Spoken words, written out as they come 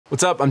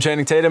What's up? I'm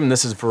Channing Tatum, and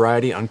this is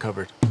Variety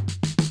Uncovered.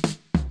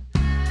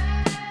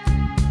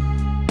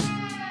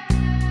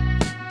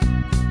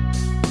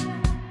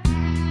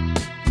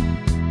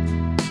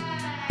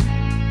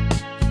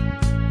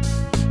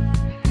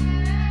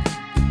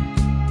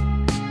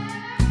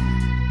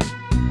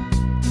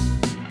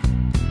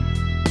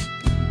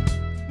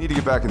 Need to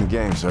get back in the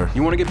game, sir.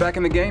 You want to get back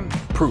in the game?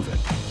 Prove it.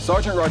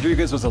 Sergeant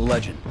Rodriguez was a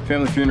legend.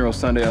 Family funeral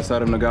Sunday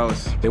outside of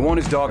Nogales. They want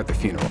his dog at the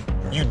funeral.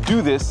 You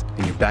do this,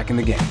 and you're back in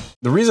the game.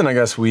 The reason I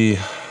guess we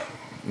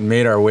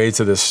made our way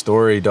to this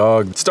story,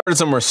 dog, started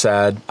somewhere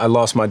sad. I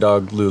lost my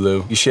dog,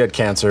 Lulu. She had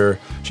cancer.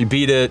 She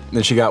beat it,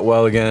 then she got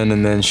well again,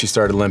 and then she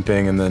started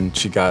limping, and then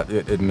she got,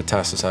 it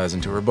metastasized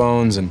into her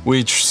bones, and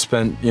we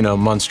spent,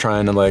 months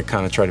trying to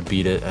kind of try to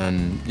beat it,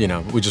 and,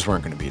 we just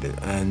weren't gonna beat it.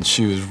 And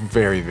she was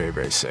very, very,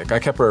 very sick. I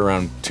kept her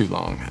around too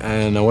long,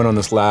 and I went on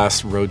this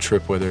last road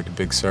trip with her to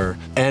Big Sur,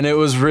 and it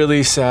was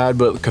really sad,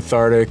 but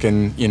cathartic,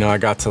 and, I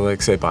got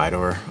to say bye to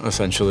her,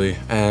 essentially.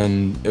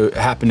 And it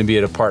happened to be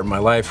at a part in my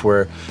life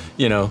where,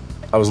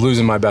 I was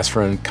losing my best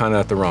friend kind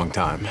of at the wrong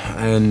time.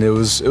 And it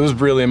was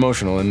really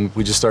emotional. And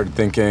we just started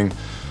thinking,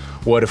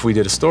 what if we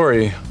did a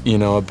story,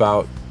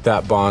 about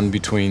that bond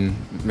between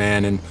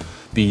man and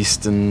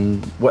beast,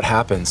 and what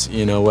happens,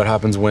 what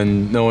happens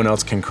when no one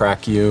else can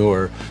crack you,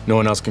 or no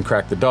one else can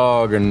crack the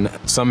dog, and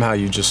somehow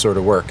you just sort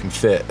of work and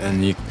fit,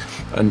 and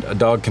a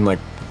dog can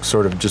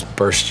sort of just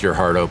burst your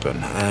heart open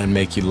and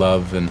make you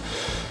love and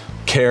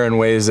care in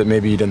ways that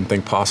maybe you didn't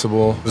think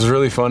possible. It was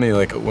really funny,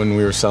 when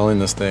we were selling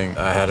this thing,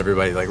 I had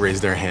everybody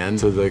raise their hand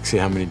to see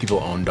how many people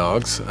own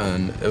dogs,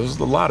 and it was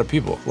a lot of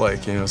people,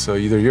 so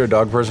either you're a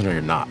dog person or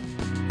you're not.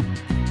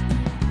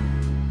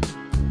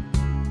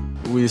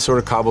 We sort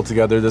of cobbled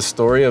together this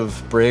story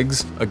of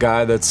Briggs, a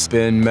guy that's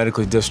been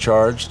medically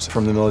discharged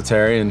from the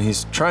military, and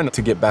he's trying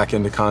to get back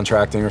into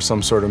contracting or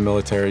some sort of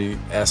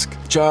military-esque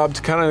job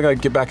to kind of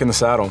get back in the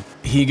saddle.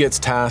 He gets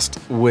tasked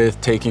with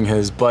taking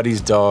his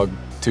buddy's dog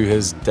to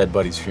his dead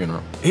buddy's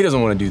funeral. He doesn't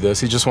want to do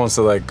this. He just wants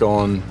to go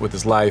on with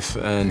his life,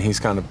 and he's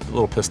kind of a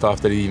little pissed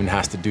off that he even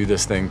has to do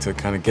this thing to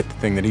kind of get the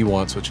thing that he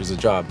wants, which is a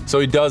job. So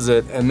he does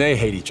it, and they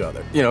hate each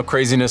other.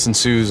 Craziness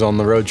ensues on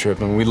the road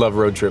trip, and we love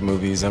road trip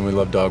movies, and we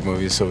love dog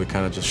movies, so we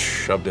kind of just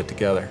shoved it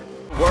together.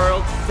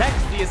 World's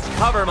sexiest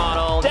cover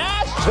model,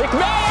 Dash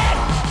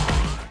McMahon!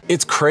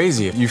 It's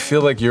crazy. You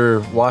feel like you're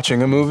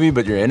watching a movie,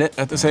 but you're in it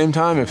at the same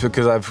time. It's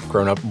because I've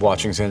grown up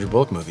watching Sandra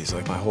Bullock movies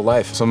my whole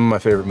life. Some of my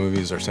favorite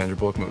movies are Sandra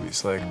Bullock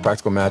movies.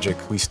 Practical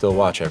Magic, we still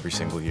watch every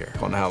single year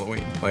on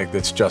Halloween.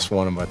 It's just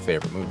one of my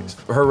favorite movies.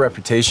 Her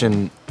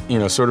reputation,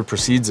 sort of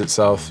precedes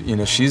itself.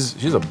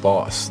 She's a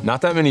boss. Not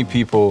that many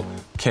people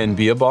can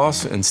be a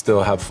boss and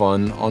still have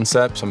fun on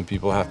set. Some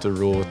people have to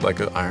rule with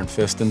an iron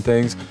fist and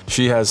things.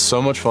 She has so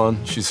much fun.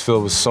 She's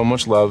filled with so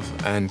much love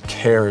and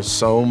cares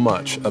so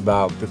much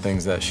about the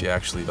things that she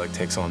actually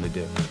takes on to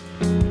do.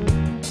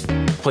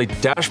 I play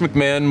Dash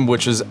McMahon,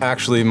 which is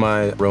actually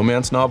my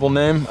romance novel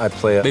name. I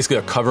play basically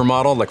a cover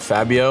model, like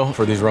Fabio,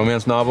 for these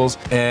romance novels.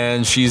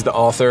 And she's the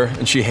author,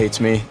 and she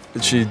hates me.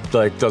 She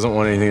doesn't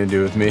want anything to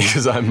do with me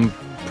because I'm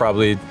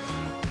probably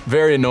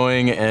very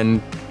annoying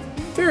and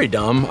very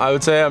dumb, I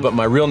would say. But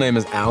my real name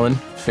is Alan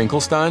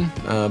Finkelstein,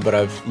 but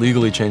I've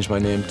legally changed my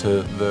name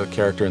to the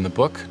character in the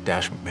book,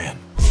 Dash McMahon.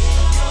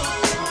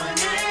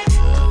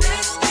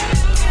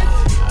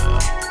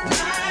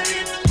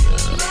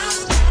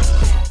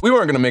 We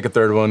weren't gonna make a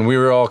third one. We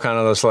were all kind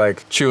of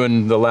just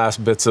chewing the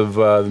last bits of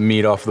the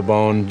meat off the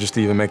bone just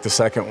to even make the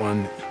second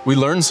one. We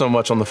learned so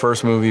much on the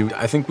first movie.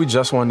 I think we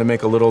just wanted to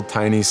make a little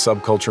tiny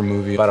subculture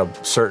movie about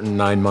a certain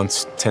 9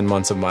 months, 10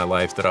 months of my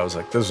life that I was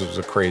this was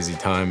a crazy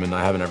time, and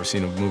I haven't ever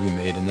seen a movie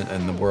made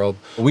in the world.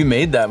 We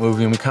made that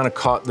movie, and we kind of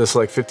caught this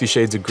 50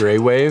 Shades of Grey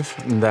wave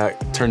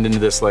that turned into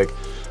this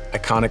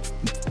iconic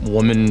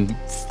woman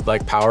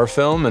power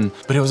film,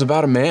 but it was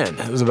about a man.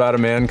 It was about a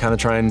man kind of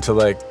trying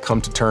to come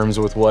to terms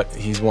with what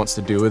he wants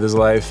to do with his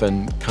life,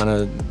 and kind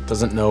of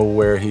doesn't know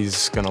where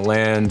he's gonna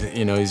land.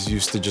 He's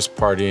used to just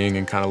partying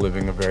and kind of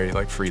living a very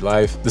free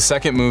life. The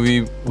second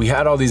movie, we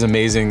had all these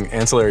amazing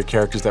ancillary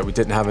characters that we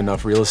didn't have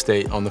enough real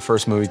estate on the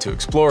first movie to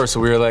explore, so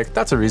we were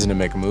that's a reason to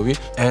make a movie.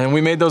 And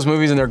we made those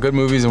movies, and they're good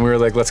movies, and we were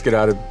let's get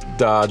out of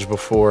Dodge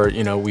before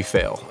we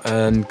fail.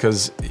 And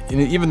because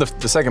even the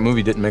second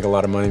movie didn't make a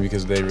lot of money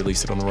because they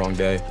released it on the wrong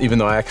day. Even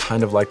though I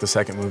kind of like the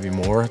second movie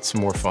more, it's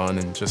more fun,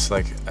 and just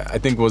I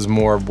think it was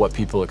more what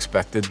people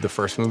expected the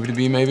first movie to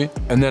be, maybe.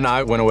 And then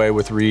I went away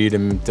with Reed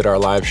and did our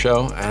live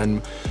show,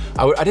 and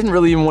I didn't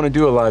really even want to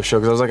do a live show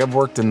because I was I've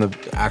worked in the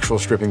actual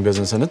stripping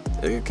business, and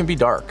it can be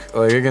dark.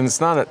 Again,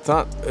 it's not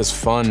as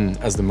fun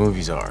as the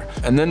movies are.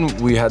 And then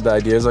we had the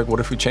ideas what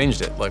if we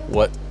changed it?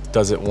 What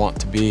does it want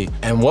to be?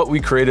 And what we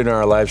created in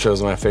our live show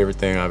is my favorite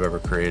thing I've ever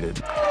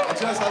created. I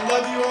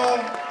love you all.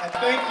 I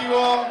thank you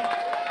all.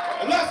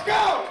 And let's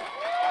go!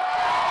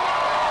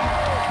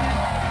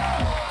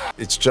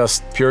 It's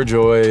just pure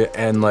joy,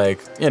 and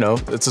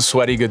it's a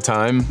sweaty good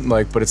time,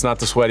 but it's not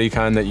the sweaty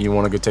kind that you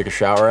want to go take a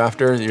shower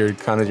after. Your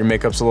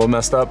makeup's a little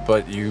messed up,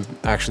 but you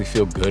actually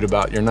feel good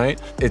about your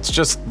night. It's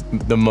just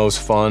the most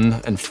fun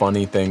and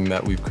funny thing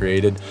that we've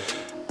created.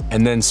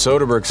 And then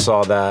Soderbergh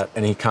saw that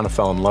and he kind of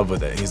fell in love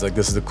with it. He's like,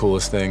 this is the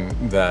coolest thing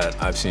that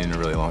I've seen in a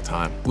really long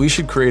time. We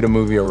should create a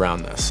movie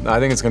around this. I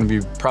think it's gonna be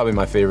probably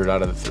my favorite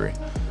out of the three.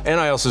 And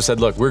I also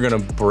said, look, we're gonna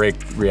break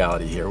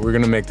reality here. We're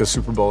gonna make the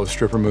Super Bowl of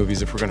stripper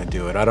movies if we're gonna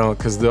do it.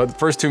 Because the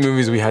first two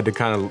movies we had to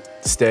kind of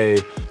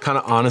stay kind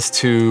of honest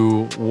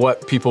to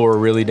what people were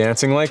really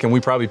dancing like, and we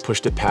probably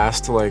pushed it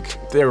past,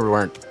 like, they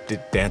weren't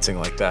dancing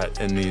like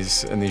that in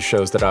these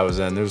shows that I was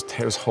in.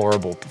 It was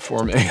horrible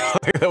performing.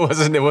 It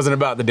wasn't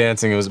about the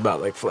dancing, it was about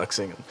like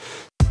flexing.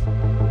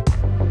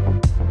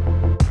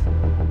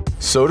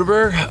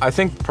 Soderbergh, I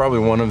think probably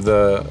one of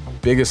the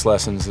biggest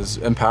lessons is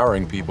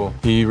empowering people.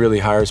 He really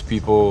hires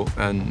people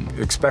and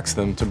expects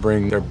them to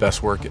bring their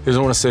best work. He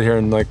doesn't want to sit here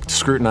and like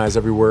scrutinize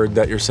every word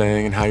that you're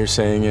saying and how you're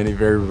saying it. He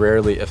very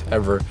rarely, if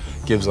ever,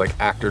 gives like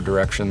actor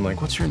direction,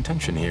 like what's your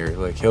intention here?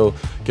 Like he'll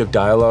give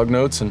dialogue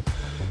notes, and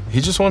he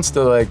just wants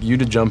to like you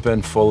to jump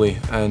in fully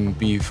and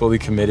be fully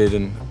committed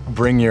and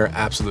bring your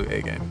absolute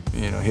A game.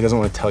 You know, he doesn't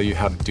want to tell you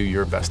how to do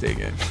your best A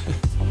game.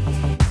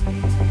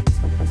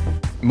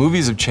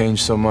 Movies have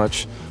changed so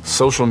much.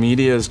 Social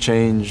media has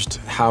changed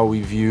how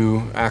we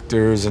view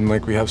actors, and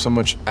like we have so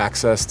much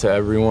access to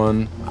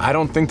everyone. I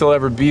don't think there'll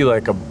ever be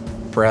like a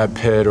Brad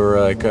Pitt or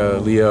like a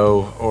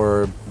Leo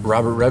or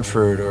Robert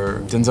Redford or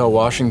Denzel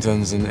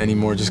Washington's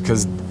anymore, just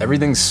because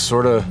everything's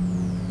sort of,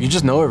 you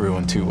just know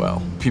everyone too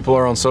well. People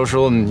are on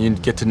social and you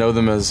get to know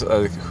them as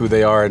who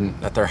they are and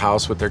at their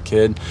house with their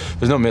kid.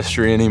 There's no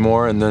mystery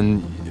anymore, and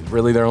then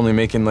really they're only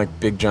making like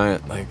big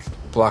giant like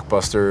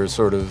blockbuster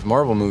sort of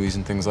Marvel movies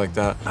and things like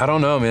that. I don't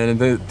know, man.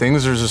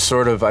 Things are just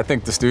sort of, I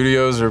think the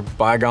studios are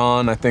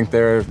bygone. I think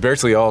they're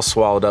virtually all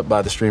swallowed up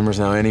by the streamers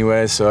now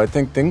anyway, so I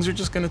think things are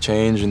just gonna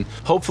change, and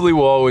hopefully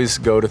we'll always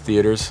go to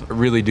theaters. I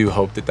really do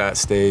hope that that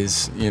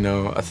stays, you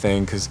know, a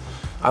thing, because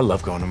I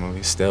love going to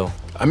movies still.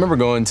 I remember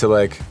going to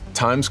like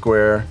Times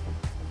Square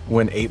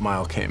when 8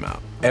 Mile came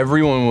out.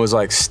 Everyone was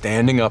like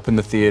standing up in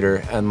the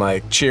theater and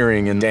like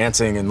cheering and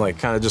dancing and like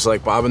kind of just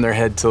like bobbing their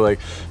head to like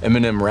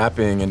Eminem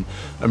rapping. And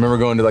I remember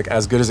going to like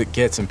As Good As It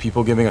Gets and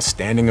people giving a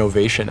standing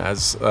ovation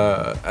as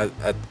at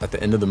the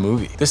end of the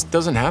movie. This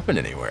doesn't happen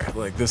anywhere.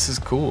 Like, this is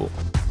cool.